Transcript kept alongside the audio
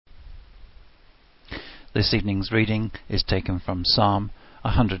This evening's reading is taken from Psalm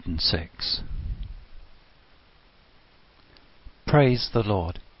 106. Praise the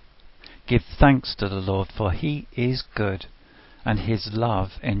Lord. Give thanks to the Lord, for he is good, and his love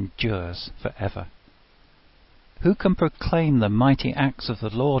endures forever. Who can proclaim the mighty acts of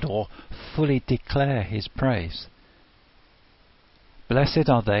the Lord, or fully declare his praise? Blessed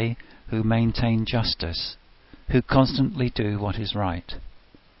are they who maintain justice, who constantly do what is right.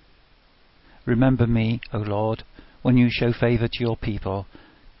 Remember me, O Lord, when you show favour to your people.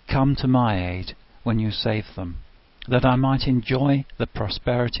 Come to my aid when you save them, that I might enjoy the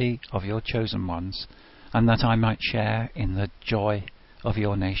prosperity of your chosen ones, and that I might share in the joy of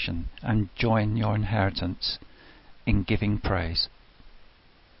your nation, and join your inheritance in giving praise.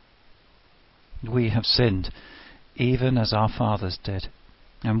 We have sinned, even as our fathers did,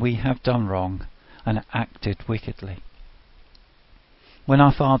 and we have done wrong and acted wickedly. When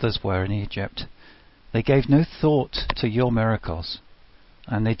our fathers were in Egypt, they gave no thought to your miracles,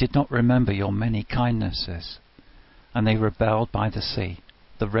 and they did not remember your many kindnesses, and they rebelled by the sea,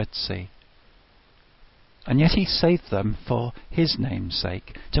 the Red Sea. And yet he saved them for his name's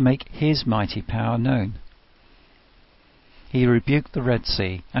sake, to make his mighty power known. He rebuked the Red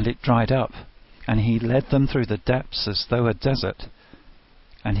Sea, and it dried up, and he led them through the depths as though a desert.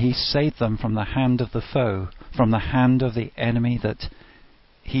 And he saved them from the hand of the foe, from the hand of the enemy that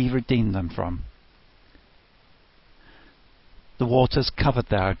he redeemed them from. The waters covered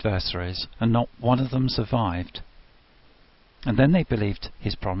their adversaries, and not one of them survived. And then they believed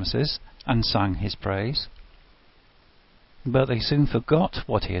his promises and sang his praise. But they soon forgot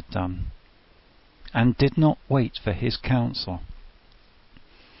what he had done, and did not wait for his counsel.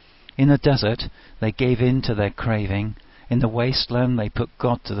 In the desert they gave in to their craving. In the wasteland they put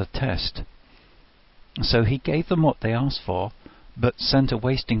God to the test. So he gave them what they asked for, but sent a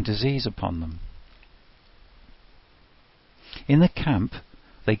wasting disease upon them. In the camp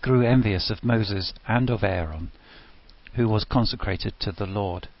they grew envious of Moses and of Aaron, who was consecrated to the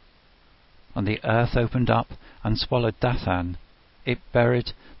Lord. And the earth opened up and swallowed Dathan. It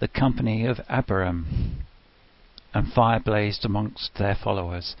buried the company of Abiram, and fire blazed amongst their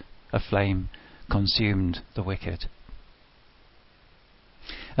followers. A flame consumed the wicked.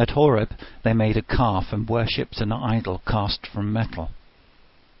 At Horeb they made a calf and worshipped an idol cast from metal.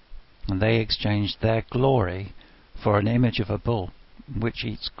 And they exchanged their glory for an image of a bull which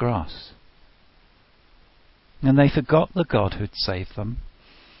eats grass. And they forgot the God who had saved them,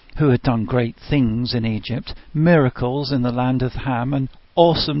 who had done great things in Egypt, miracles in the land of Ham, and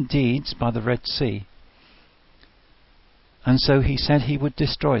awesome deeds by the Red Sea. And so he said he would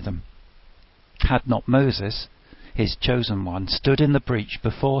destroy them. Had not Moses, his chosen one, stood in the breach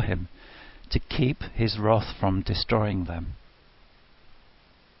before him to keep his wrath from destroying them.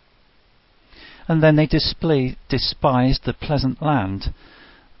 And then they despised the pleasant land.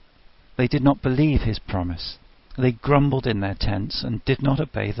 They did not believe his promise. They grumbled in their tents and did not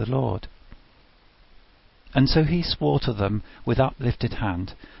obey the Lord. And so he swore to them with uplifted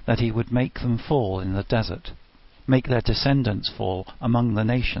hand that he would make them fall in the desert, make their descendants fall among the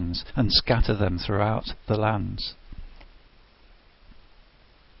nations, and scatter them throughout the lands.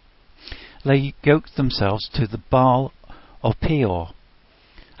 They yoked themselves to the Baal of Peor,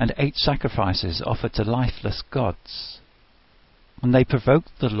 and ate sacrifices offered to lifeless gods. And they provoked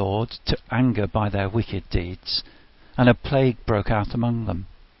the Lord to anger by their wicked deeds, and a plague broke out among them.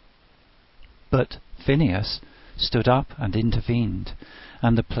 But Phinehas stood up and intervened,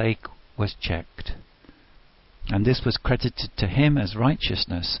 and the plague was checked. And this was credited to him as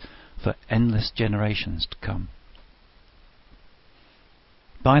righteousness for endless generations to come.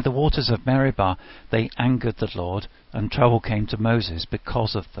 By the waters of Meribah they angered the Lord, and trouble came to Moses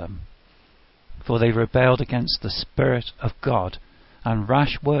because of them. For they rebelled against the Spirit of God, and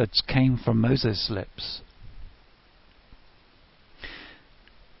rash words came from Moses' lips.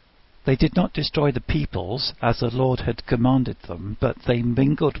 They did not destroy the peoples as the Lord had commanded them, but they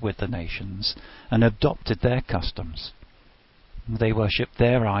mingled with the nations and adopted their customs. They worshipped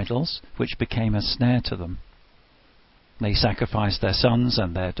their idols, which became a snare to them. They sacrificed their sons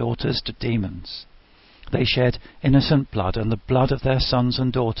and their daughters to demons. They shed innocent blood, and the blood of their sons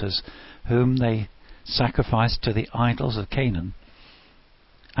and daughters, whom they sacrificed to the idols of Canaan,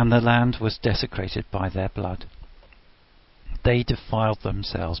 and the land was desecrated by their blood. They defiled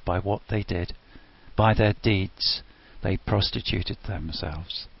themselves by what they did. By their deeds they prostituted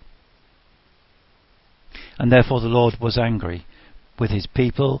themselves. And therefore the Lord was angry with his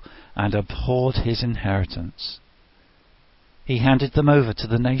people and abhorred his inheritance. He handed them over to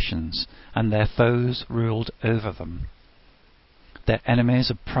the nations, and their foes ruled over them. Their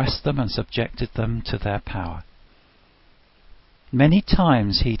enemies oppressed them and subjected them to their power. Many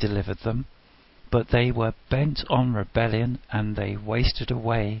times he delivered them, but they were bent on rebellion and they wasted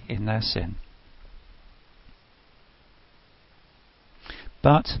away in their sin.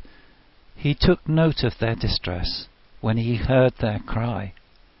 But he took note of their distress when he heard their cry,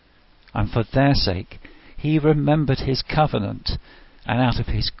 and for their sake he remembered his covenant, and out of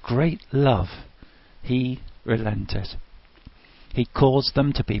his great love he relented. He caused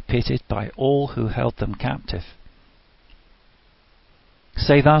them to be pitied by all who held them captive.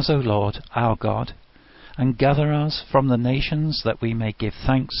 Save us, O Lord, our God, and gather us from the nations, that we may give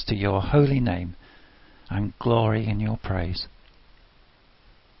thanks to your holy name and glory in your praise.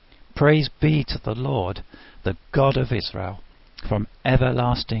 Praise be to the Lord, the God of Israel, from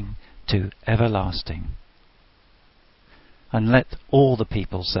everlasting to everlasting. And let all the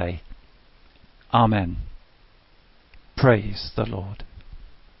people say, Amen. Praise the Lord.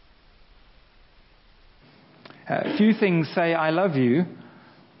 Few things say I love you,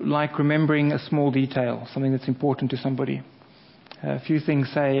 like remembering a small detail, something that's important to somebody. Few things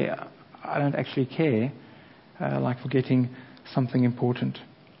say I don't actually care, like forgetting something important.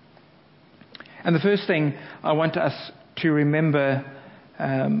 And the first thing I want us to remember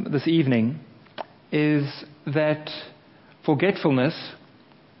this evening is that forgetfulness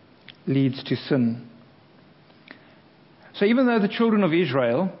leads to sin. So even though the children of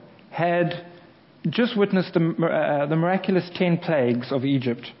Israel had just witnessed the miraculous 10 plagues of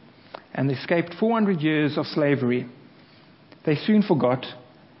Egypt and escaped 400 years of slavery, they soon forgot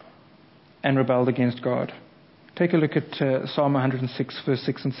and rebelled against God. Take a look at Psalm 106, verse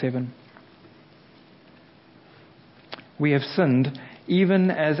 6 and 7. We have sinned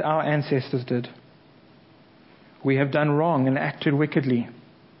even as our ancestors did. We have done wrong and acted wickedly.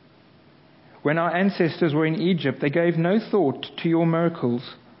 When our ancestors were in Egypt, they gave no thought to your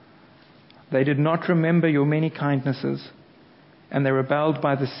miracles. They did not remember your many kindnesses, and they rebelled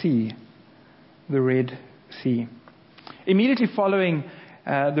by the sea, the Red Sea. Immediately following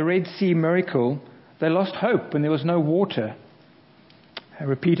the Red Sea miracle, they lost hope when there was no water.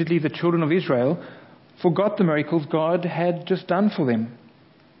 Repeatedly, the children of Israel forgot the miracles God had just done for them,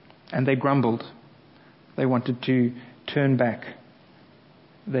 and they grumbled. They wanted to turn back.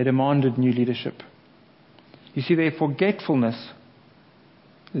 They demanded new leadership. You see, their forgetfulness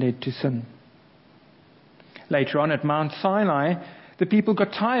led to sin. Later on at Mount Sinai, the people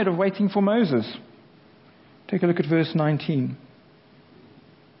got tired of waiting for Moses. Take a look at verse 19.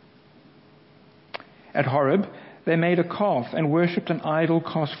 At Horeb, they made a calf and worshipped an idol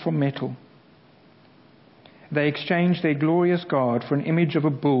cast from metal. They exchanged their glorious God for an image of a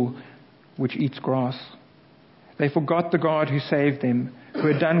bull which eats grass. They forgot the God who saved them, who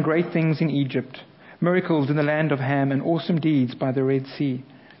had done great things in Egypt, miracles in the land of Ham, and awesome deeds by the Red Sea.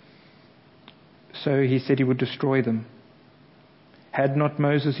 So he said he would destroy them. Had not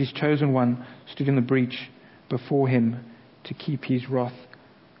Moses, his chosen one, stood in the breach before him to keep his wrath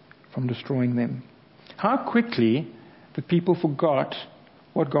from destroying them? How quickly the people forgot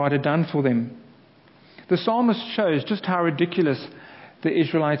what God had done for them. The psalmist shows just how ridiculous the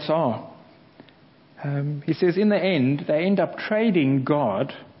Israelites are. He says in the end, they end up trading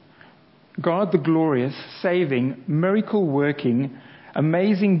God the glorious, saving, miracle-working,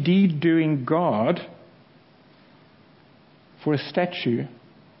 amazing deed-doing God, for a statue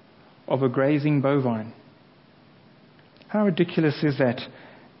of a grazing bovine. How ridiculous is that?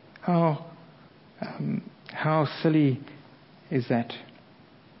 How silly is that?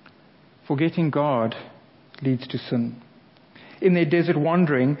 Forgetting God leads to sin. In their desert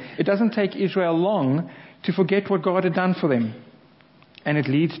wandering, it doesn't take Israel long to forget what God had done for them. And it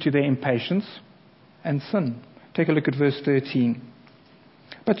leads to their impatience and sin. Take a look at verse 13.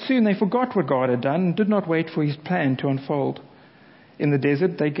 But soon they forgot what God had done and did not wait for his plan to unfold. In the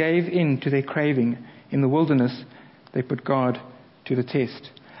desert, they gave in to their craving. In the wilderness, they put God to the test.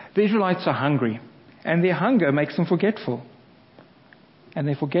 The Israelites are hungry, and their hunger makes them forgetful. And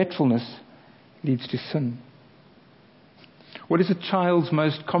their forgetfulness leads to sin. What is a child's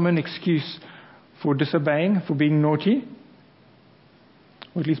most common excuse for disobeying, for being naughty?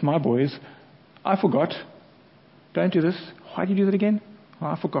 Or at least my boys. I forgot. Don't do this. Why do you do that again? Oh,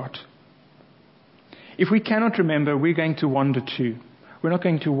 I forgot. If we cannot remember, we're going to wander too. We're not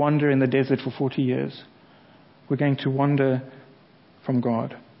going to wander in the desert for 40 years. We're going to wander from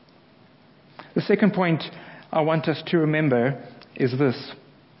God. The second point I want us to remember is this.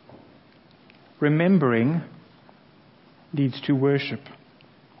 Remembering leads to worship.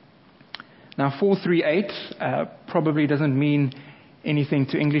 Now, 438 probably doesn't mean anything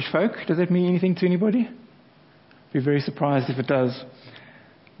to English folk. Does it mean anything to anybody? Be very surprised if it does.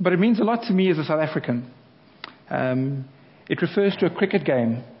 But it means a lot to me as a South African. It refers to a cricket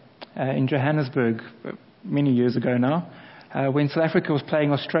game in Johannesburg many years ago now, when South Africa was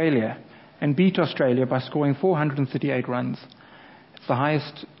playing Australia and beat Australia by scoring 438 runs. It's the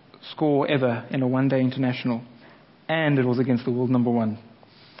highest score ever in a one-day international, and it was against the world number one.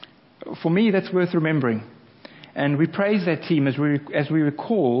 For me, that's worth remembering. And we praise that team as we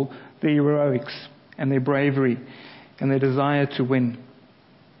recall their heroics and their bravery and their desire to win.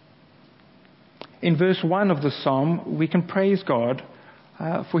 In verse 1 of the psalm, we can praise God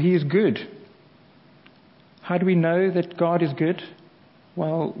for He is good. How do we know that God is good?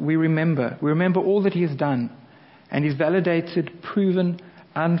 Well, we remember. We remember all that He has done and His validated, proven,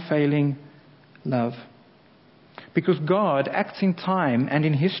 unfailing love. Because God acts in time and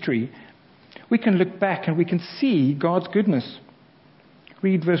in history, we can look back and we can see God's goodness.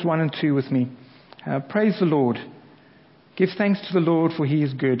 Read verse 1 and 2 with me. Praise the Lord. Give thanks to the Lord, for He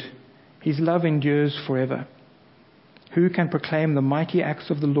is good. His love endures forever. Who can proclaim the mighty acts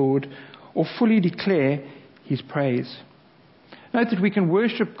of the Lord or fully declare His praise? Note that we can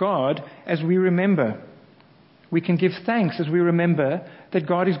worship God as we remember. We can give thanks as we remember that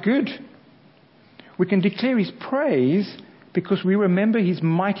God is good. We can declare His praise because we remember His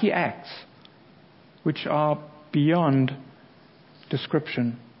mighty acts, which are beyond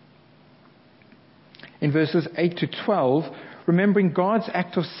description. In verses 8 to 12, remembering God's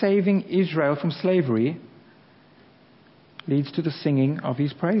act of saving Israel from slavery leads to the singing of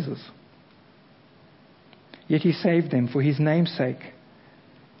His praises. Yet He saved them for His name's sake,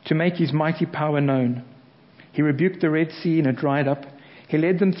 to make His mighty power known. He rebuked the Red Sea and it dried up. He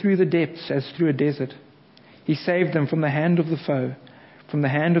led them through the depths as through a desert. He saved them from the hand of the foe. From the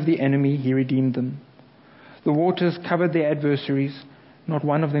hand of the enemy He redeemed them. The waters covered their adversaries. Not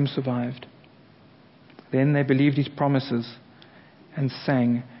one of them survived. Then they believed His promises and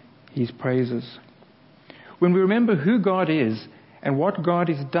sang His praises. When we remember who God is and what God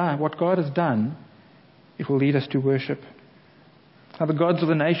has done, it will lead us to worship. Now, the gods of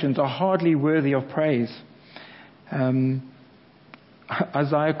the nations are hardly worthy of praise.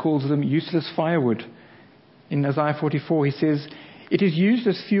 Isaiah calls them useless firewood. In Isaiah 44, he says, "It is used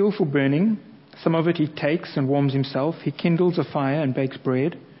as fuel for burning. Some of it He takes and warms Himself. He kindles a fire and bakes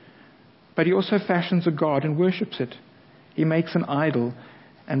bread. But He also fashions a god and worships it. He makes an idol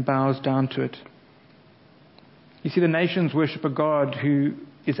and bows down to it." You see, the nations worship a God who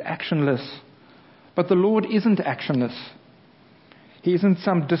is actionless. But the Lord isn't actionless. He isn't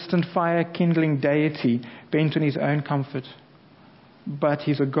some distant fire-kindling deity bent on His own comfort. But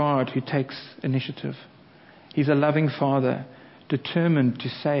He's a God who takes initiative. He's a loving Father, determined to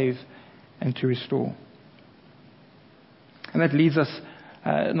save and to restore. And that leads us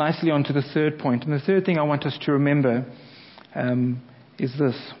nicely on to the third point. And the third thing I want us to remember is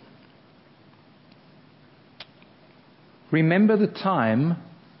this. Remember the time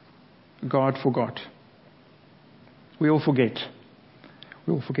God forgot. We all forget.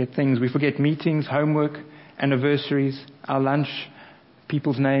 We all forget things. We forget meetings, homework, anniversaries, our lunch,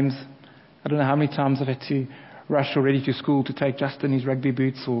 people's names. I don't know how many times I've had to rush already to school to take Justin his rugby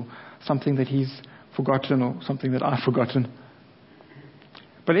boots, or something that he's forgotten, or something that I've forgotten.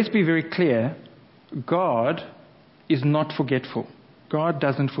 But let's be very clear. God is not forgetful. God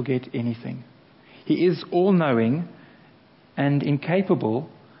doesn't forget anything. He is all-knowing and incapable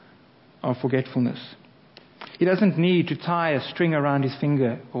of forgetfulness. He doesn't need to tie a string around his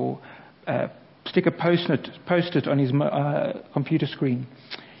finger or stick a post-it on his computer screen.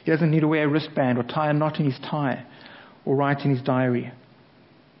 He doesn't need to wear a wristband or tie a knot in his tie or write in his diary.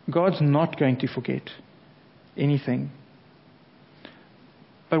 God's not going to forget anything.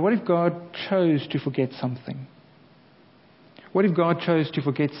 But what if God chose to forget something? What if God chose to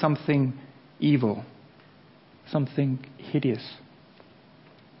forget something evil, something hideous?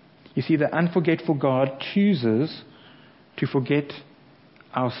 You see, the unforgetful God chooses to forget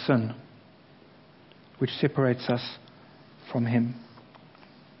our sin, which separates us from Him.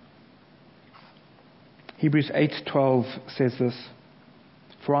 Hebrews 8:12 says this,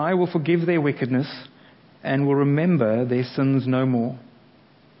 "For I will forgive their wickedness and will remember their sins no more."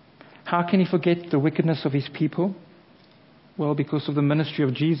 How can He forget the wickedness of His people? Well, because of the ministry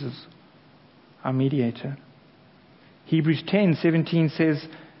of Jesus, our mediator. Hebrews 10:17 says,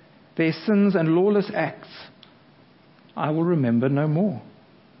 "Their sins and lawless acts I will remember no more."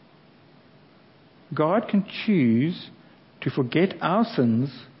 God can choose to forget our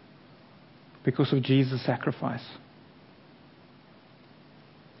sins because of Jesus' sacrifice.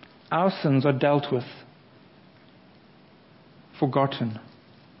 Our sins are dealt with, forgotten,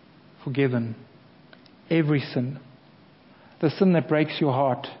 forgiven. Every sin. The sin that breaks your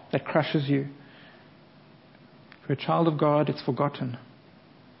heart, that crushes you. If you're a child of God, it's forgotten.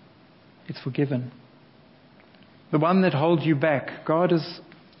 It's forgiven. The one that holds you back, God has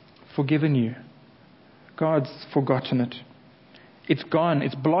forgiven you. God's forgotten it. It's gone.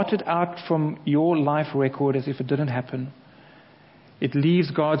 It's blotted out from your life record as if it didn't happen. It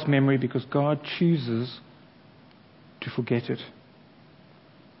leaves God's memory because God chooses to forget it.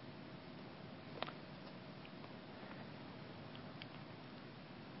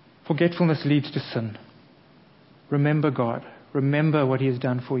 Forgetfulness leads to sin. Remember God. Remember what He has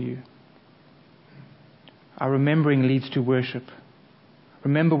done for you. Our remembering leads to worship.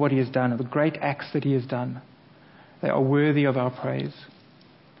 Remember what He has done, the great acts that He has done. They are worthy of our praise.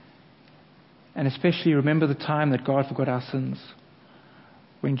 And especially remember the time that God forgot our sins,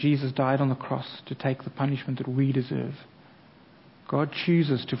 when Jesus died on the cross to take the punishment that we deserve. God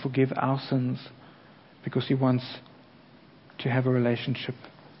chooses to forgive our sins because He wants to have a relationship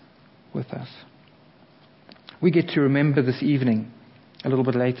with us. We get to remember this evening, a little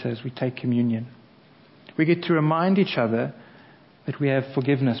bit later as we take communion. We get to remind each other that we have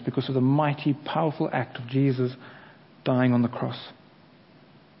forgiveness because of the mighty, powerful act of Jesus dying on the cross,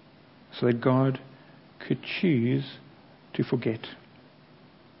 so that God could choose to forget.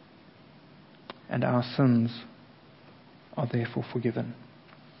 And our sins are therefore forgiven.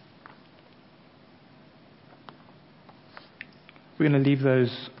 We're going to leave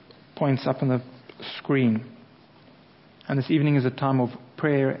those points up on the screen. And this evening is a time of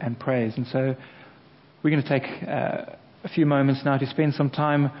prayer and praise. And so we're going to take a few moments now to spend some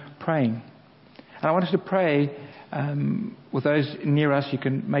time praying. And I want us to pray with those near us. You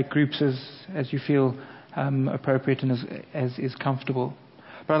can make groups as you feel appropriate and as is comfortable.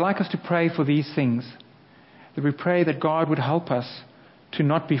 But I'd like us to pray for these things. That we pray that God would help us to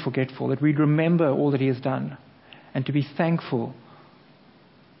not be forgetful. That we'd remember all that He has done. And to be thankful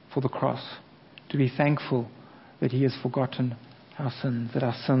for the cross. To be thankful that He has forgotten our sins. That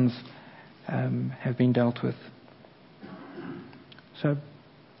our sins have been dealt with. So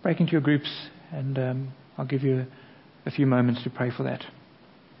break into your groups and I'll give you a few moments to pray for that.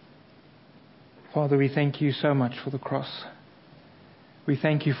 Father, we thank You so much for the cross. We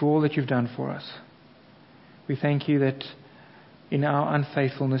thank You for all that You've done for us. We thank You that in our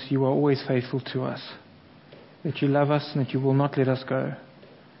unfaithfulness You are always faithful to us. That You love us and that You will not let us go.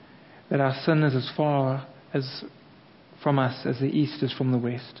 That our sin is as far as from us as the east is from the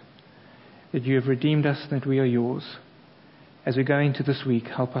west. That You have redeemed us and that we are Yours. As we go into this week,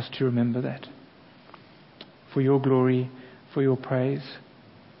 help us to remember that. For Your glory, for Your praise,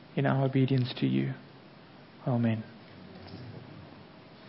 in our obedience to You. Amen.